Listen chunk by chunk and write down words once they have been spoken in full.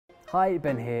Hi,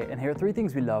 Ben here, and here are 3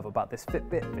 things we love about this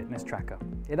Fitbit fitness tracker.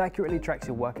 It accurately tracks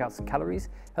your workouts and calories,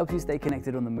 helps you stay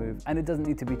connected on the move, and it doesn't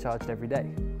need to be charged every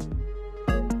day.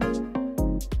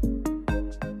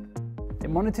 It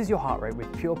monitors your heart rate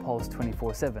with Pure Pulse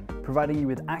 24/7, providing you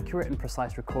with accurate and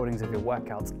precise recordings of your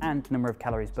workouts and number of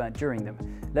calories burnt during them,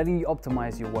 letting you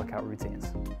optimize your workout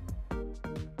routines.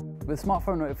 With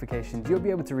smartphone notifications, you'll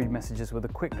be able to read messages with a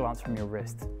quick glance from your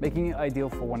wrist, making it ideal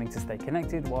for wanting to stay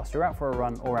connected whilst you're out for a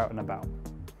run or out and about.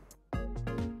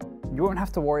 You won't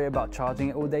have to worry about charging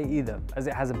it all day either, as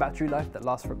it has a battery life that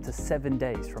lasts for up to 7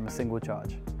 days from a single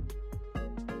charge.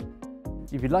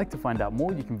 If you'd like to find out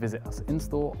more, you can visit us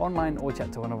in-store, online, or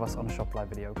chat to one of us on a Shop Live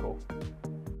video call.